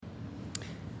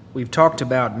We've talked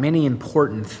about many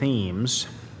important themes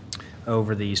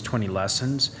over these 20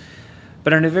 lessons,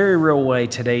 but in a very real way,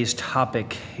 today's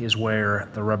topic is where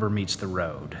the rubber meets the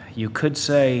road. You could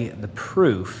say the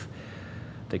proof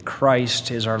that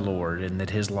Christ is our Lord and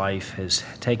that his life has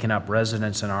taken up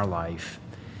residence in our life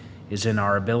is in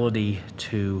our ability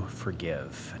to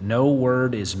forgive. No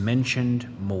word is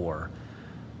mentioned more,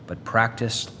 but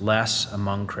practiced less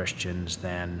among Christians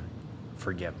than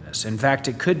forgiveness. In fact,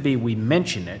 it could be we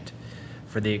mention it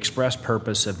for the express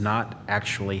purpose of not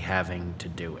actually having to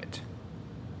do it.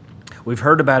 We've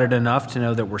heard about it enough to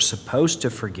know that we're supposed to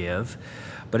forgive,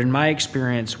 but in my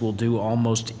experience, we'll do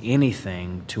almost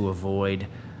anything to avoid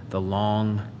the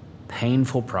long,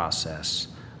 painful process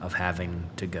of having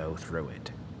to go through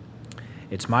it.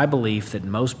 It's my belief that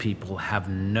most people have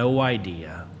no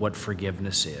idea what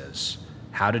forgiveness is,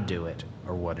 how to do it,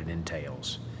 or what it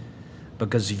entails.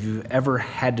 Because if you've ever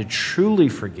had to truly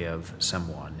forgive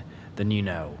someone, then you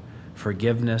know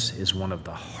forgiveness is one of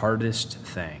the hardest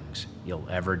things you'll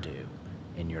ever do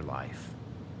in your life.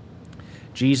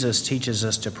 Jesus teaches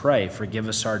us to pray, forgive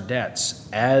us our debts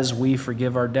as we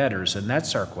forgive our debtors. And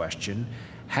that's our question.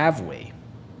 Have we?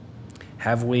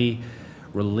 Have we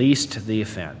released the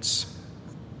offense?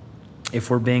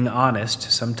 If we're being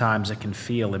honest, sometimes it can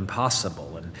feel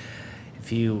impossible. And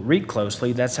if you read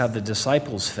closely, that's how the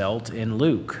disciples felt in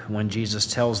Luke when Jesus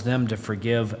tells them to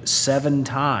forgive 7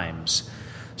 times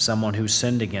someone who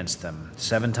sinned against them,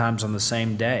 7 times on the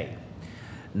same day.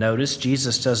 Notice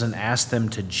Jesus doesn't ask them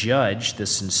to judge the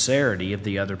sincerity of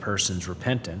the other person's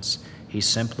repentance. He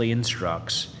simply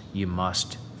instructs, you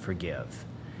must forgive.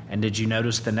 And did you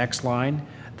notice the next line?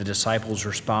 The disciples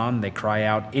respond, they cry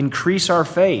out, increase our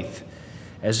faith.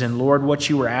 As in, Lord, what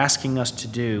you were asking us to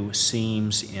do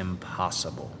seems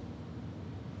impossible.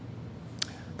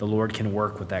 The Lord can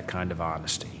work with that kind of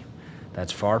honesty.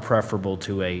 That's far preferable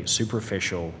to a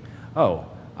superficial, oh,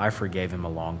 I forgave him a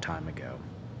long time ago.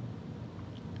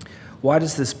 Why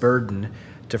does this burden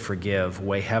to forgive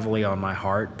weigh heavily on my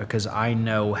heart? Because I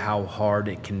know how hard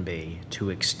it can be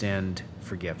to extend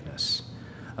forgiveness,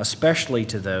 especially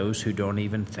to those who don't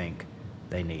even think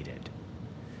they need it.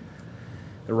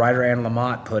 The writer Anne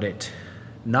Lamott put it,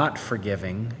 not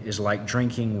forgiving is like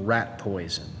drinking rat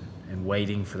poison and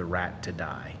waiting for the rat to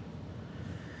die.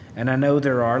 And I know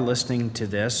there are, listening to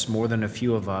this, more than a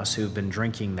few of us who have been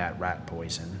drinking that rat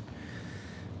poison,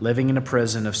 living in a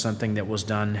prison of something that was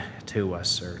done to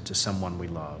us or to someone we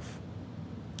love.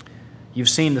 You've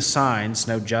seen the signs,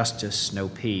 no justice, no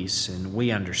peace, and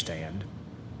we understand.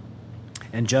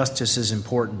 And justice is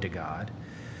important to God.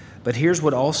 But here's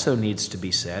what also needs to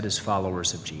be said as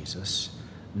followers of Jesus: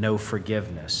 no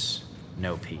forgiveness,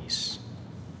 no peace.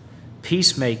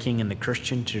 Peacemaking in the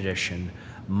Christian tradition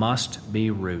must be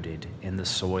rooted in the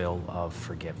soil of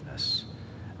forgiveness.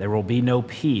 There will be no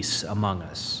peace among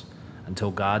us until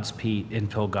God's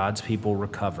people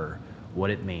recover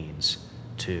what it means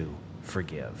to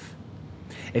forgive.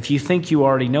 If you think you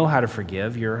already know how to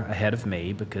forgive, you're ahead of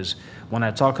me, because when I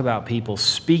talk about people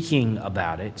speaking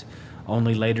about it,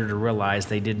 only later to realize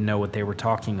they didn't know what they were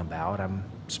talking about, I'm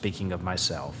speaking of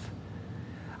myself.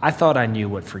 I thought I knew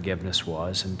what forgiveness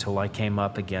was until I came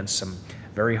up against some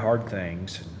very hard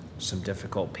things and some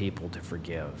difficult people to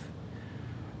forgive.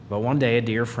 But one day a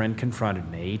dear friend confronted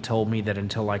me. He told me that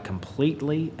until I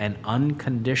completely and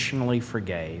unconditionally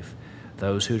forgave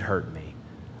those who'd hurt me,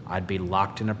 I'd be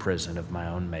locked in a prison of my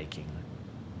own making.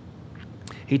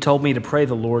 He told me to pray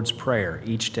the Lord's Prayer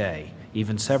each day,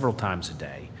 even several times a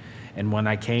day. And when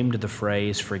I came to the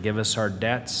phrase, forgive us our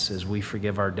debts as we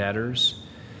forgive our debtors,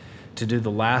 to do the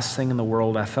last thing in the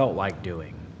world I felt like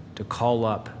doing, to call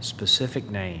up specific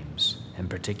names and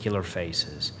particular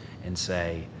faces and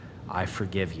say, I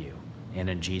forgive you, and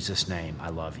in Jesus' name, I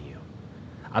love you.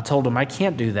 I told him I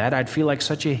can't do that. I'd feel like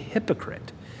such a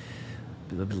hypocrite,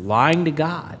 lying to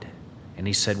God. And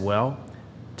he said, well,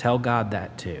 tell God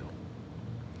that too.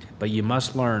 But you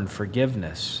must learn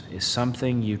forgiveness is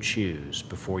something you choose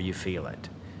before you feel it.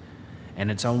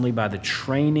 And it's only by the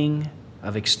training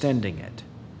of extending it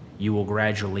you will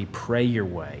gradually pray your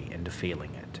way into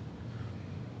feeling it.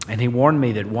 And he warned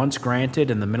me that once granted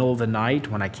in the middle of the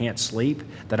night when I can't sleep,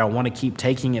 that I want to keep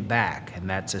taking it back, and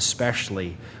that's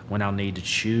especially when I'll need to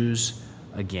choose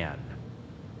again.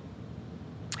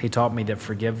 He taught me that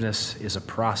forgiveness is a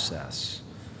process,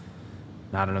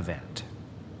 not an event.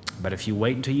 But if you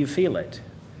wait until you feel it,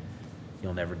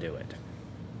 you'll never do it.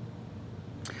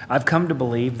 I've come to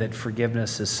believe that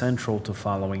forgiveness is central to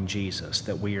following Jesus,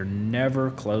 that we are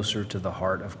never closer to the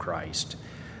heart of Christ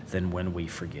than when we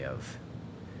forgive.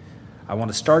 I want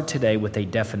to start today with a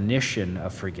definition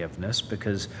of forgiveness,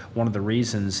 because one of the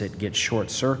reasons it gets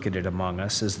short-circuited among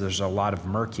us is there's a lot of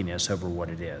murkiness over what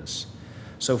it is.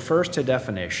 So first a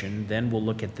definition, then we'll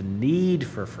look at the need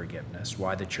for forgiveness,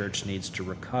 why the church needs to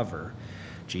recover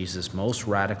Jesus' most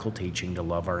radical teaching to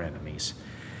love our enemies.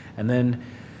 And then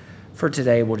for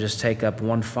today, we'll just take up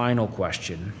one final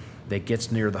question that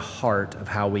gets near the heart of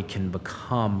how we can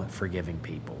become forgiving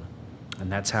people.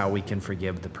 And that's how we can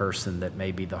forgive the person that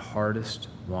may be the hardest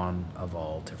one of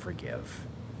all to forgive,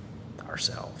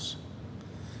 ourselves.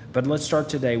 But let's start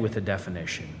today with a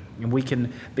definition. And we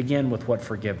can begin with what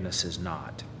forgiveness is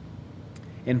not.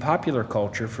 In popular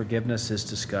culture, forgiveness is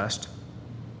discussed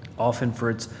often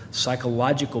for its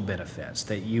psychological benefits,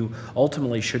 that you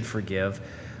ultimately should forgive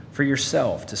for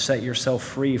yourself, to set yourself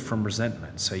free from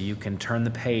resentment so you can turn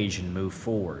the page and move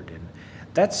forward. And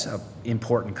that's an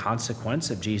important consequence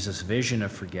of Jesus' vision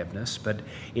of forgiveness, but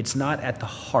it's not at the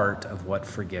heart of what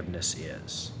forgiveness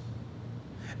is.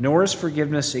 Nor is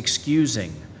forgiveness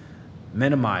excusing,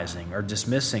 minimizing, or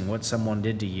dismissing what someone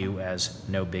did to you as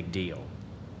no big deal.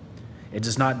 It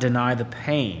does not deny the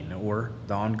pain or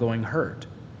the ongoing hurt.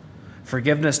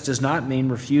 Forgiveness does not mean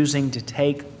refusing to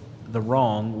take the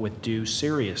wrong with due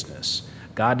seriousness.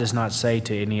 God does not say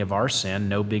to any of our sin,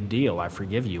 no big deal, I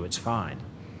forgive you, it's fine.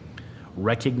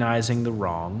 Recognizing the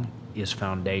wrong is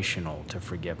foundational to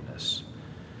forgiveness.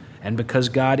 And because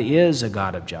God is a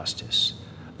God of justice,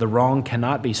 the wrong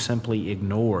cannot be simply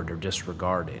ignored or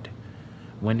disregarded.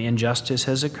 When injustice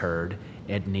has occurred,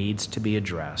 it needs to be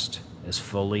addressed as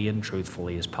fully and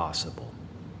truthfully as possible.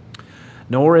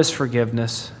 Nor is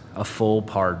forgiveness a full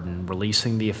pardon,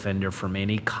 releasing the offender from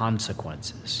any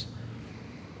consequences.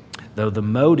 Though the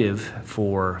motive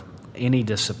for any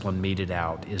discipline meted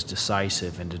out is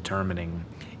decisive in determining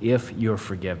if your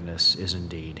forgiveness is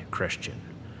indeed Christian.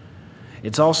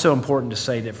 It's also important to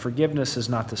say that forgiveness is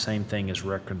not the same thing as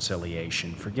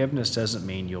reconciliation. Forgiveness doesn't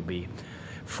mean you'll be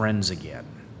friends again.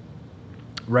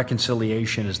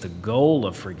 Reconciliation is the goal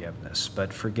of forgiveness,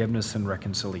 but forgiveness and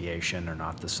reconciliation are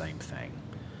not the same thing.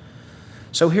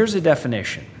 So here's a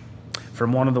definition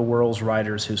from one of the world's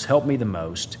writers who's helped me the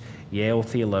most, Yale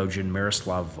theologian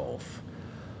Miroslav Volf,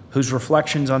 whose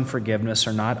reflections on forgiveness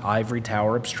are not ivory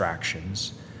tower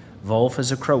abstractions. Volf is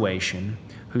a Croatian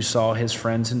who saw his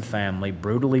friends and family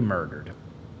brutally murdered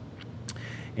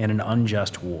in an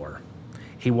unjust war.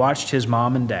 He watched his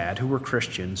mom and dad, who were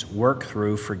Christians, work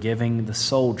through forgiving the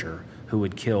soldier who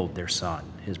had killed their son,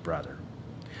 his brother.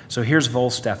 So here's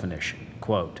Volf's definition,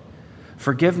 quote,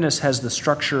 forgiveness has the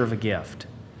structure of a gift.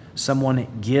 Someone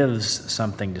gives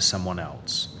something to someone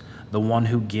else. The one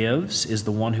who gives is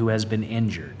the one who has been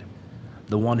injured.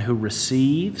 The one who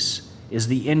receives is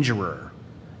the injurer,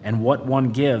 and what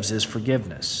one gives is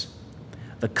forgiveness.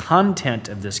 The content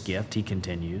of this gift, he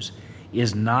continues,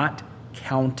 is not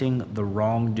counting the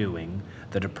wrongdoing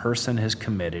that a person has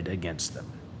committed against them.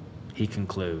 He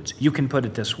concludes, you can put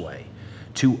it this way,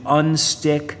 to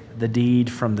unstick the deed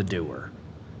from the doer.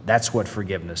 That's what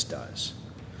forgiveness does.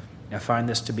 I find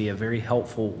this to be a very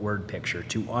helpful word picture,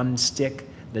 to unstick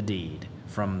the deed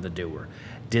from the doer.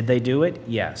 Did they do it?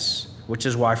 Yes, which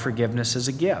is why forgiveness is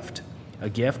a gift. A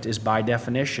gift is by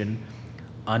definition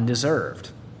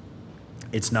undeserved.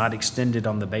 It's not extended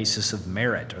on the basis of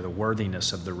merit or the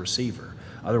worthiness of the receiver.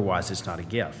 Otherwise, it's not a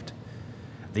gift.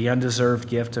 The undeserved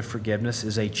gift of forgiveness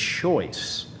is a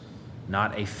choice,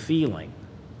 not a feeling,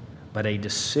 but a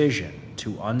decision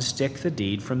to unstick the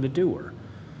deed from the doer.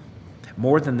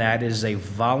 More than that, it is a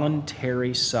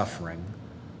voluntary suffering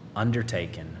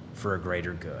undertaken for a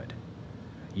greater good.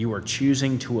 You are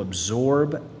choosing to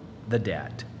absorb the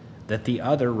debt that the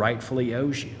other rightfully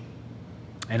owes you.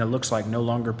 And it looks like no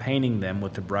longer painting them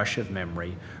with the brush of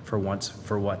memory for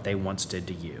what they once did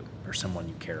to you or someone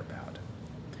you care about.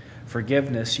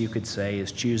 Forgiveness, you could say,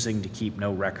 is choosing to keep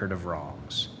no record of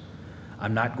wrongs.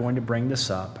 I'm not going to bring this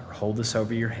up or hold this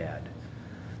over your head.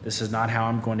 This is not how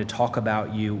I'm going to talk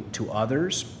about you to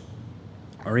others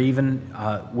or even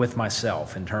with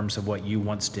myself in terms of what you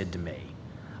once did to me.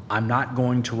 I'm not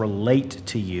going to relate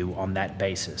to you on that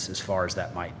basis, as far as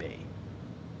that might be.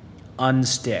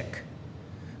 Unstick.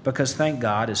 Because thank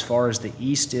God, as far as the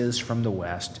east is from the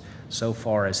west, so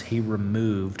far as he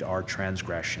removed our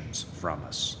transgressions from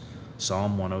us.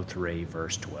 Psalm 103,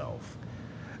 verse 12.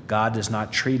 God does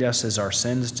not treat us as our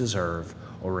sins deserve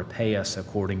or repay us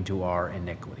according to our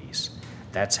iniquities.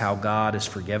 That's how God has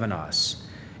forgiven us,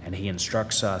 and he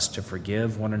instructs us to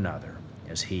forgive one another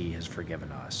as he has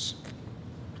forgiven us.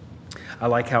 I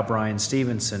like how Brian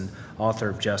Stevenson, author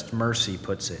of Just Mercy,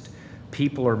 puts it.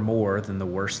 People are more than the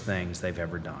worst things they've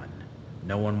ever done.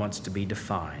 No one wants to be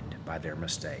defined by their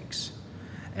mistakes.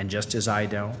 And just as I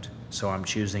don't, so I'm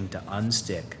choosing to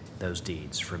unstick those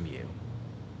deeds from you.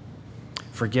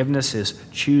 Forgiveness is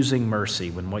choosing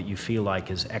mercy when what you feel like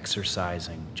is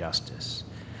exercising justice.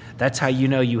 That's how you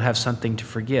know you have something to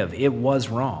forgive. It was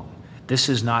wrong. This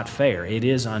is not fair. It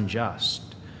is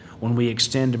unjust. When we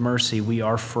extend mercy, we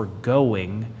are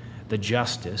forgoing the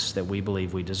justice that we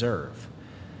believe we deserve.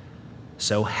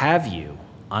 So have you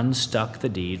unstuck the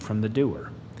deed from the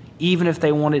doer, even if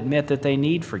they won't admit that they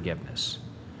need forgiveness?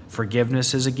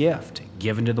 Forgiveness is a gift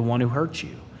given to the one who hurt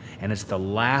you, and it's the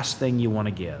last thing you want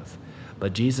to give.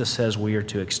 But Jesus says we are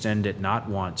to extend it not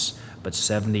once, but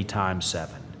 70 times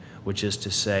 7, which is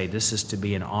to say this is to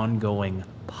be an ongoing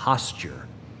posture,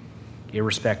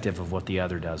 irrespective of what the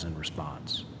other does in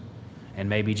response. And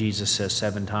maybe Jesus says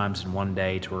 7 times in one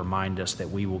day to remind us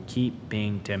that we will keep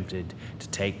being tempted to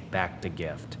take back the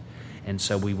gift. And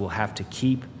so we will have to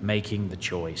keep making the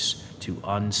choice to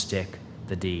unstick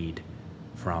the deed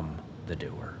from the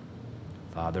doer.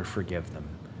 Father, forgive them.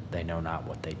 They know not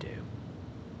what they do.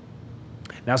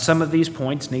 Now, some of these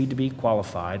points need to be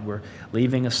qualified. We're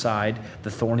leaving aside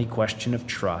the thorny question of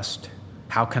trust.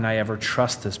 How can I ever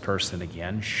trust this person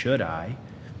again? Should I?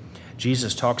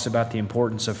 Jesus talks about the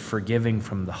importance of forgiving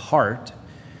from the heart.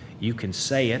 You can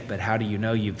say it, but how do you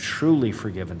know you've truly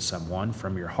forgiven someone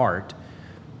from your heart?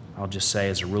 I'll just say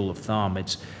as a rule of thumb,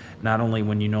 it's not only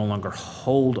when you no longer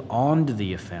hold on to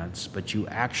the offense, but you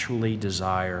actually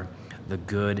desire the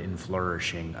good and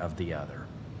flourishing of the other,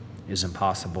 as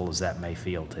impossible as that may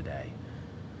feel today.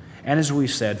 And as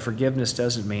we've said, forgiveness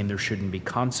doesn't mean there shouldn't be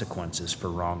consequences for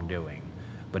wrongdoing,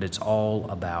 but it's all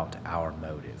about our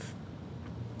motive.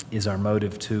 Is our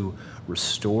motive to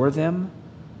restore them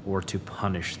or to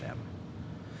punish them?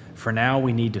 For now,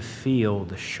 we need to feel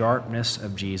the sharpness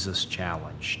of Jesus'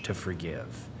 challenge to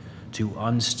forgive, to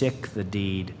unstick the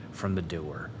deed from the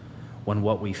doer, when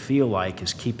what we feel like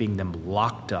is keeping them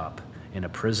locked up in a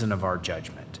prison of our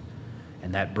judgment.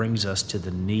 And that brings us to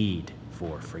the need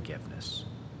for forgiveness.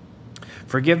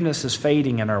 Forgiveness is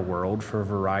fading in our world for a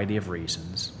variety of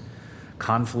reasons.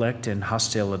 Conflict and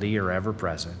hostility are ever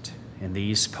present. In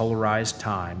these polarized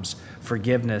times,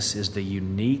 forgiveness is the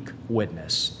unique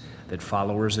witness that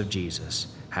followers of Jesus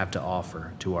have to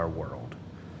offer to our world.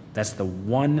 That's the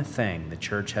one thing the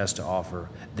church has to offer,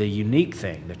 the unique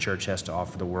thing the church has to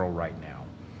offer the world right now,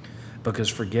 because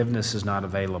forgiveness is not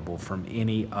available from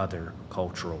any other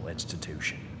cultural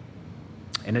institution.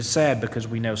 And it's sad because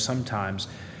we know sometimes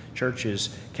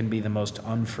churches can be the most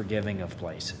unforgiving of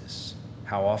places.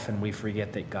 How often we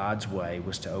forget that God's way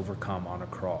was to overcome on a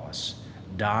cross,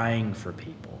 dying for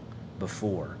people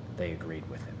before they agreed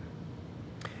with him.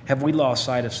 Have we lost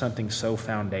sight of something so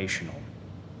foundational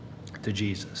to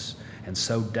Jesus and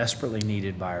so desperately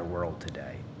needed by our world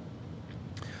today?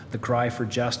 The cry for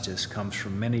justice comes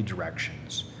from many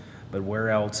directions, but where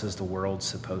else is the world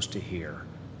supposed to hear,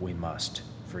 we must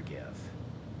forgive?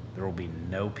 There will be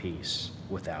no peace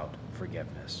without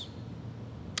forgiveness.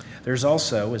 There's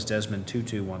also, as Desmond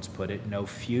Tutu once put it, no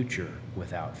future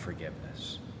without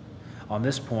forgiveness. On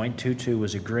this point, Tutu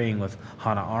was agreeing with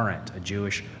Hannah Arendt, a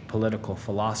Jewish political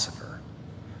philosopher.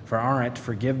 For Arendt,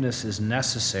 forgiveness is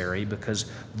necessary because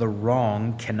the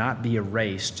wrong cannot be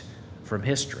erased from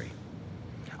history.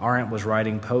 Arendt was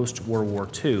writing post-World War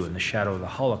II in the shadow of the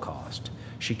Holocaust.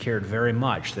 She cared very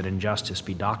much that injustice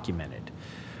be documented.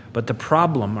 But the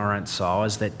problem, Arendt saw,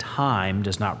 is that time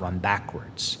does not run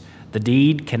backwards. The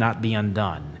deed cannot be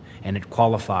undone, and it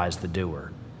qualifies the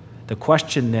doer. The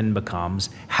question then becomes,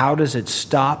 how does it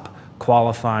stop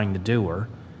qualifying the doer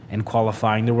and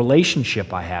qualifying the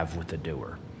relationship I have with the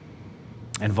doer?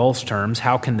 In Wolf's terms,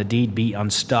 how can the deed be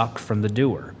unstuck from the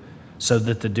doer so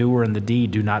that the doer and the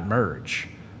deed do not merge,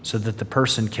 so that the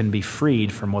person can be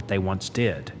freed from what they once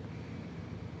did?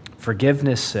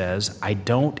 Forgiveness says, I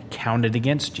don't count it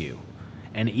against you,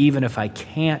 and even if I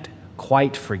can't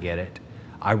quite forget it,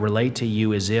 I relate to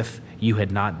you as if you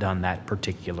had not done that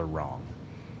particular wrong.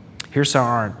 Here's how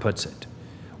Arendt puts it.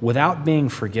 Without being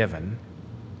forgiven,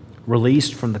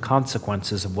 released from the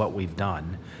consequences of what we've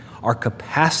done, our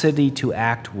capacity to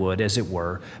act would, as it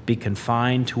were, be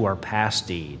confined to our past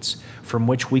deeds, from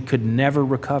which we could never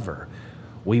recover.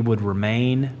 We would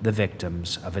remain the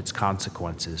victims of its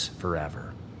consequences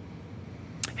forever.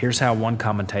 Here's how one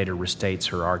commentator restates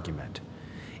her argument.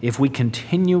 If we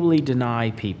continually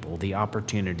deny people the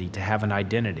opportunity to have an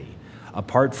identity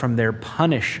apart from their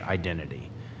punish identity,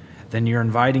 then you're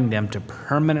inviting them to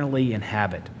permanently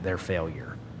inhabit their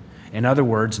failure. In other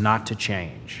words, not to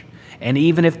change. And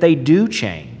even if they do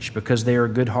change because they are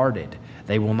good-hearted,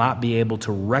 they will not be able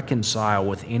to reconcile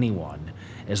with anyone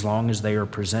as long as they are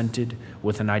presented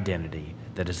with an identity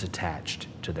that is attached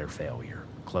to their failure.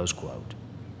 Close quote.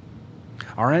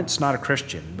 Our aunt's not a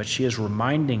Christian, but she is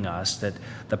reminding us that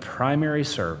the primary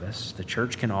service the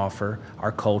church can offer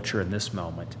our culture in this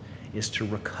moment is to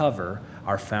recover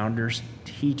our founder's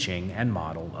teaching and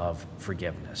model of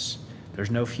forgiveness.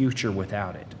 There's no future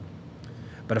without it.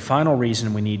 But a final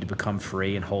reason we need to become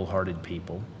free and wholehearted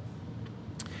people,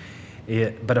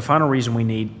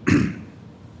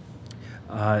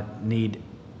 need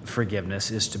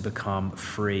forgiveness is to become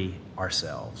free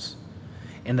ourselves.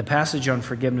 In the passage on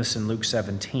forgiveness in Luke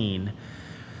 17,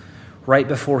 right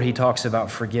before he talks about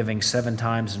forgiving 7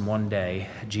 times in one day,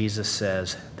 Jesus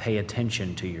says, pay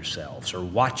attention to yourselves or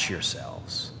watch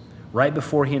yourselves. Right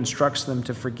before he instructs them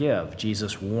to forgive,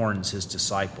 Jesus warns his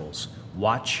disciples,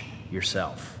 watch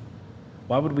yourself.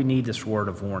 Why would we need this word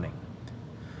of warning?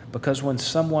 Because when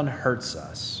someone hurts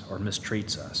us or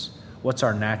mistreats us, what's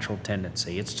our natural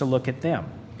tendency? It's to look at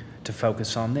them, to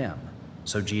focus on them.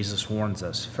 So Jesus warns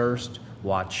us, first,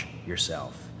 watch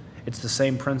yourself. It's the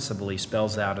same principle he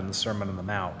spells out in the Sermon on the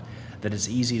Mount, that it's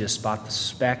easy to spot the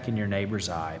speck in your neighbor's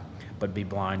eye, but be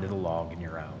blind to the log in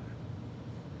your own.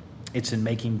 It's in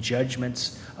making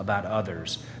judgments about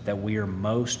others that we are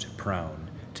most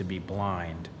prone to be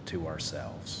blind to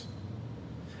ourselves.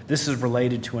 This is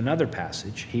related to another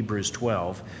passage, Hebrews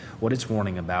 12, what it's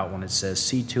warning about when it says,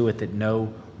 see to it that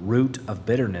no root of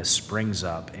bitterness springs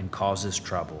up and causes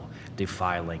trouble,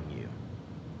 defiling you.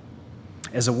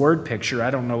 As a word picture, I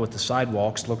don't know what the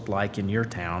sidewalks looked like in your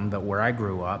town, but where I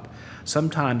grew up,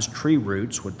 sometimes tree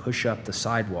roots would push up the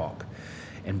sidewalk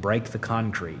and break the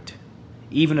concrete.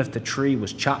 Even if the tree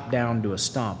was chopped down to a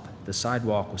stump, the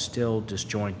sidewalk was still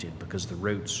disjointed because the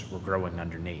roots were growing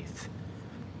underneath.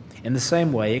 In the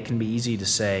same way, it can be easy to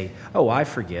say, oh, I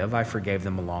forgave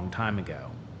them a long time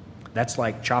ago. That's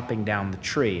like chopping down the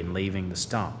tree and leaving the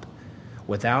stump.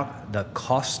 Without the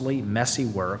costly, messy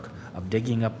work of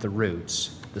digging up the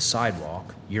roots, the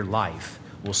sidewalk, your life,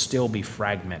 will still be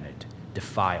fragmented,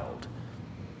 defiled.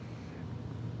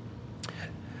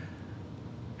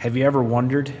 Have you ever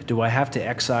wondered, do I have to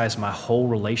excise my whole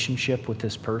relationship with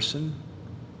this person?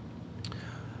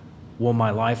 Will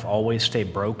my life always stay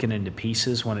broken into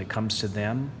pieces when it comes to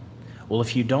them? Well,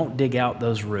 if you don't dig out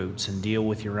those roots and deal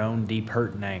with your own deep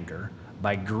hurt and anger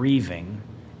by grieving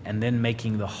and then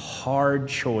making the hard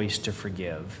choice to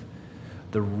forgive,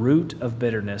 the root of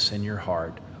bitterness in your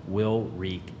heart will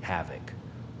wreak havoc,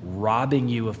 robbing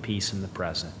you of peace in the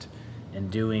present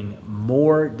and doing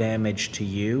more damage to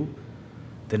you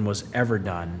than was ever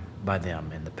done by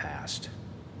them in the past.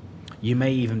 You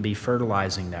may even be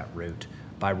fertilizing that root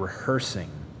by rehearsing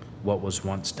what was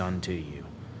once done to you,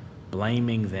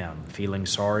 blaming them, feeling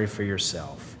sorry for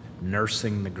yourself,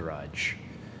 nursing the grudge.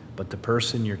 But the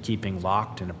person you're keeping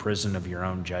locked in a prison of your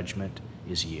own judgment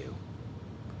is you.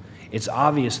 It's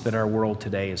obvious that our world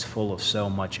today is full of so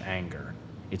much anger.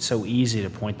 It's so easy to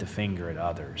point the finger at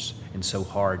others and so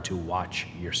hard to watch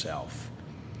yourself.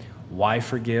 Why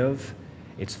forgive?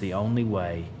 It's the only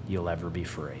way you'll ever be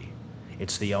free.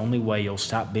 It's the only way you'll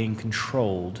stop being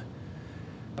controlled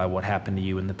by what happened to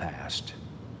you in the past.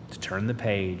 To turn the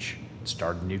page and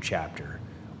start a new chapter,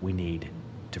 we need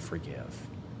to forgive.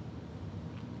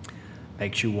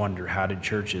 Makes you wonder, how did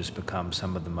churches become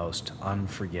some of the most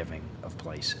unforgiving of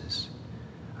places?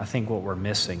 I think what we're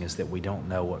missing is that we don't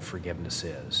know what forgiveness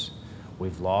is.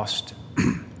 We've lost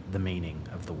the meaning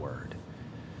of the word.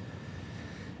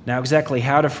 Now, exactly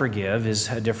how to forgive is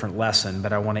a different lesson,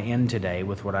 but I want to end today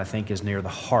with what I think is near the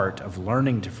heart of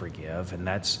learning to forgive, and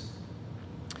that's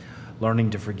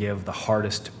learning to forgive the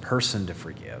hardest person to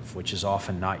forgive, which is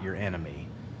often not your enemy,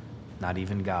 not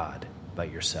even God,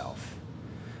 but yourself.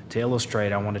 To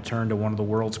illustrate, I want to turn to one of the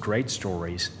world's great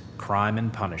stories, Crime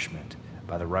and Punishment,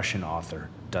 by the Russian author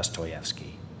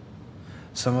Dostoevsky.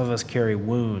 Some of us carry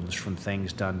wounds from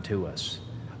things done to us,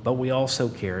 but we also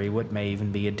carry what may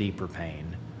even be a deeper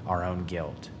pain, our own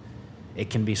guilt. It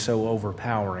can be so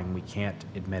overpowering we can't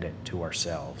admit it to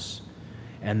ourselves.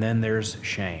 And then there's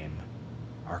shame,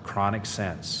 our chronic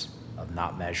sense of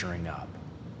not measuring up.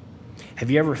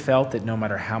 Have you ever felt that no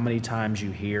matter how many times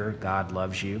you hear God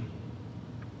loves you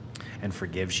and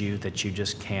forgives you, that you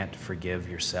just can't forgive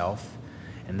yourself?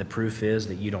 And the proof is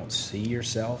that you don't see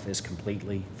yourself as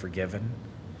completely forgiven.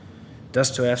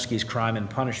 Dostoevsky's Crime and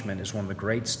Punishment is one of the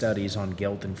great studies on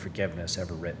guilt and forgiveness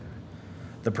ever written.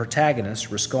 The protagonist,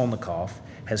 Raskolnikov,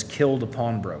 has killed a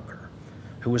pawnbroker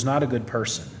who was not a good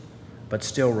person, but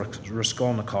still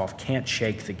Raskolnikov can't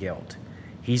shake the guilt.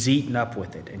 He's eaten up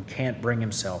with it and can't bring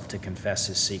himself to confess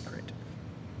his secret.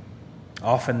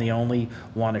 Often the only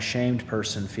one a shamed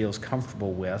person feels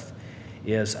comfortable with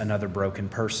is another broken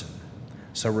person.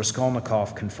 So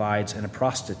Raskolnikov confides in a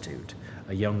prostitute,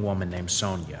 a young woman named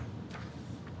Sonia,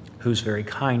 who's very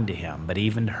kind to him, but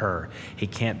even to her, he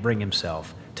can't bring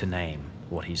himself to name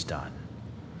what he's done.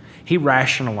 He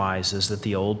rationalizes that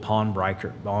the old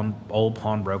pawnbroker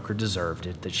deserved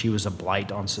it, that she was a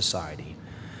blight on society,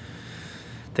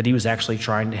 that he was actually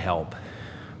trying to help.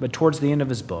 But towards the end of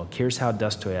his book, here's how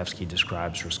Dostoevsky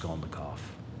describes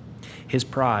Raskolnikov. His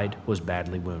pride was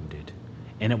badly wounded,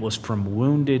 and it was from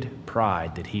wounded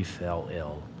pride that he fell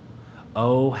ill.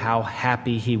 Oh, how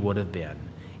happy he would have been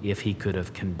if he could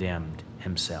have condemned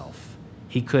himself.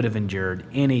 He could have endured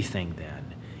anything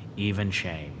then, even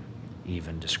shame,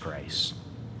 even disgrace.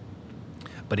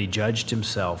 But he judged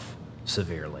himself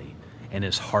severely, and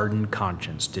his hardened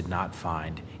conscience did not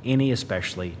find any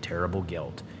especially terrible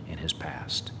guilt in his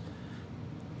past.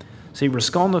 See,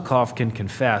 Raskolnikov can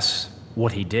confess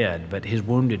what he did, but his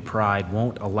wounded pride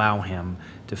won't allow him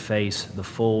to face the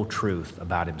full truth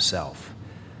about himself.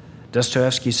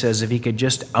 Dostoevsky says if he could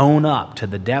just own up to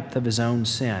the depth of his own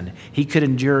sin, he could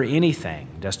endure anything.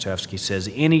 Dostoevsky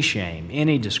says any shame,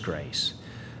 any disgrace,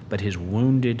 but his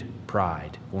wounded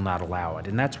pride will not allow it.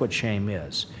 And that's what shame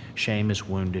is. Shame is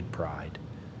wounded pride.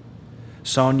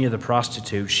 Sonia, the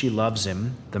prostitute, she loves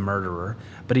him, the murderer,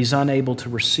 but he's unable to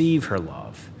receive her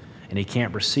love. And he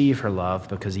can't receive her love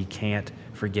because he can't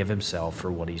forgive himself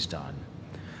for what he's done.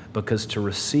 Because to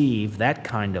receive that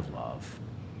kind of love,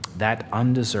 that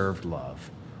undeserved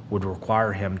love, would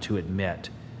require him to admit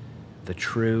the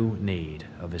true need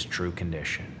of his true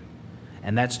condition.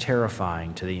 And that's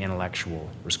terrifying to the intellectual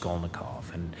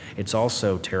Raskolnikov, and it's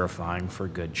also terrifying for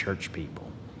good church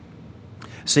people.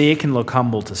 See, it can look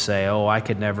humble to say, oh, I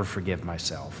could never forgive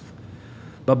myself.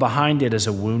 But behind it is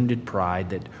a wounded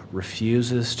pride that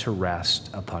refuses to rest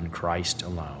upon Christ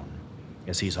alone,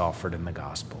 as he's offered in the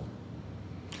gospel.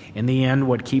 In the end,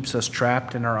 what keeps us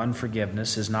trapped in our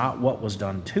unforgiveness is not what was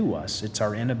done to us, it's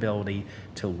our inability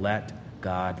to let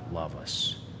God love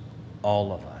us,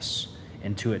 all of us,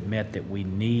 and to admit that we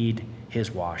need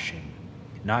his washing,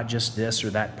 not just this or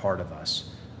that part of us,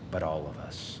 but all of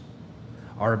us.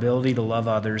 Our ability to love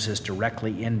others is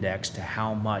directly indexed to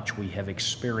how much we have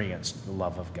experienced the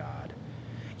love of God.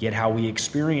 Yet how we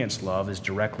experience love is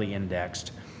directly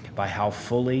indexed by how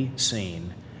fully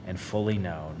seen and fully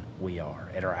known we are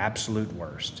at our absolute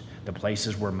worst, the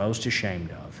places we're most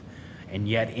ashamed of. And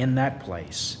yet in that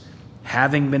place,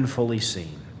 having been fully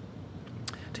seen,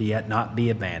 to yet not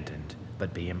be abandoned,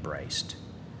 but be embraced.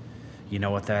 You know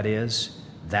what that is?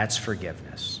 That's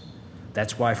forgiveness.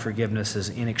 That's why forgiveness is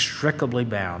inextricably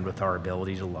bound with our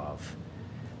ability to love.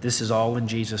 This is all in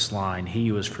Jesus' line, he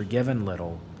who is forgiven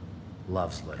little,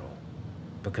 loves little.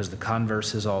 Because the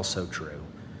converse is also true.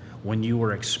 When you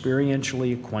are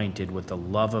experientially acquainted with the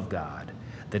love of God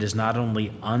that has not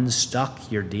only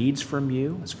unstuck your deeds from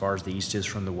you, as far as the east is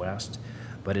from the west,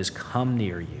 but has come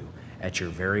near you at your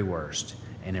very worst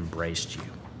and embraced you.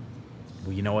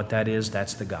 Well, you know what that is?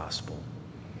 That's the gospel.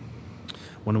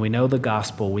 When we know the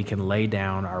gospel, we can lay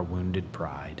down our wounded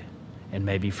pride and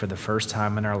maybe for the first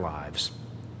time in our lives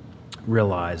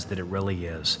realize that it really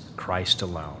is Christ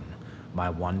alone,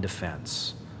 my one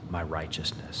defense, my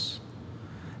righteousness.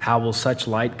 How will such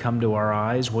light come to our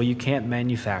eyes? Well, you can't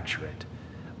manufacture it,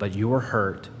 but your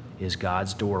hurt is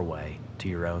God's doorway to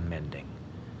your own mending.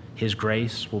 His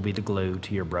grace will be the glue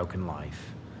to your broken life.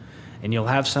 And you'll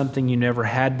have something you never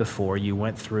had before you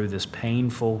went through this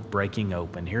painful breaking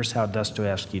open. Here's how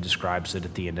Dostoevsky describes it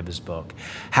at the end of his book.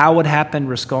 How it happened,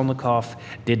 Raskolnikov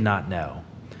did not know.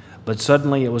 But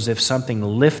suddenly it was as if something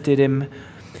lifted him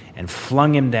and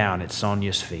flung him down at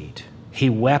Sonia's feet.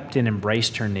 He wept and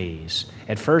embraced her knees.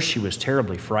 At first she was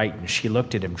terribly frightened. She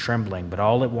looked at him trembling, but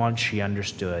all at once she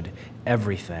understood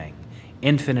everything.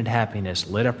 Infinite happiness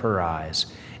lit up her eyes,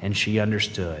 and she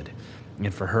understood.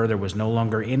 And for her, there was no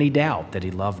longer any doubt that he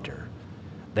loved her.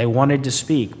 They wanted to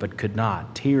speak, but could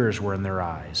not. Tears were in their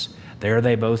eyes. There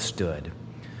they both stood.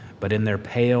 But in their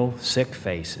pale, sick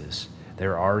faces,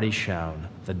 there already shone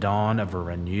the dawn of a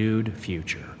renewed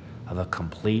future, of a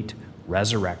complete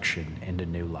resurrection into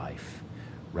new life,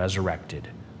 resurrected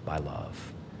by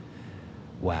love.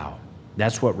 Wow,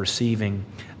 that's what receiving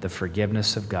the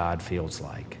forgiveness of God feels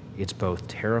like. It's both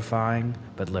terrifying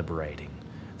but liberating.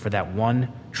 For that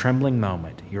one trembling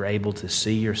moment, you're able to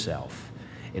see yourself,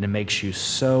 and it makes you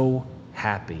so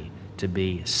happy to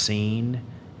be seen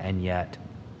and yet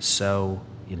so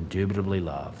indubitably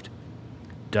loved.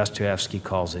 Dostoevsky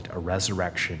calls it a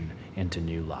resurrection into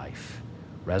new life,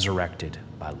 resurrected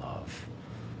by love.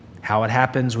 How it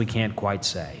happens, we can't quite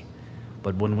say,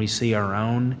 but when we see our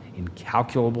own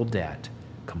incalculable debt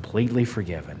completely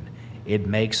forgiven, it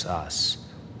makes us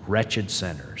wretched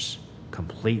sinners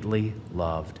completely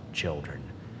loved children.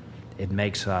 It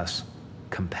makes us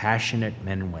compassionate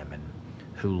men and women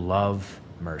who love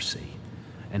mercy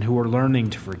and who are learning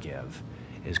to forgive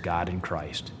as God in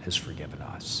Christ has forgiven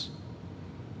us.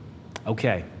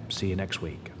 Okay, see you next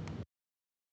week.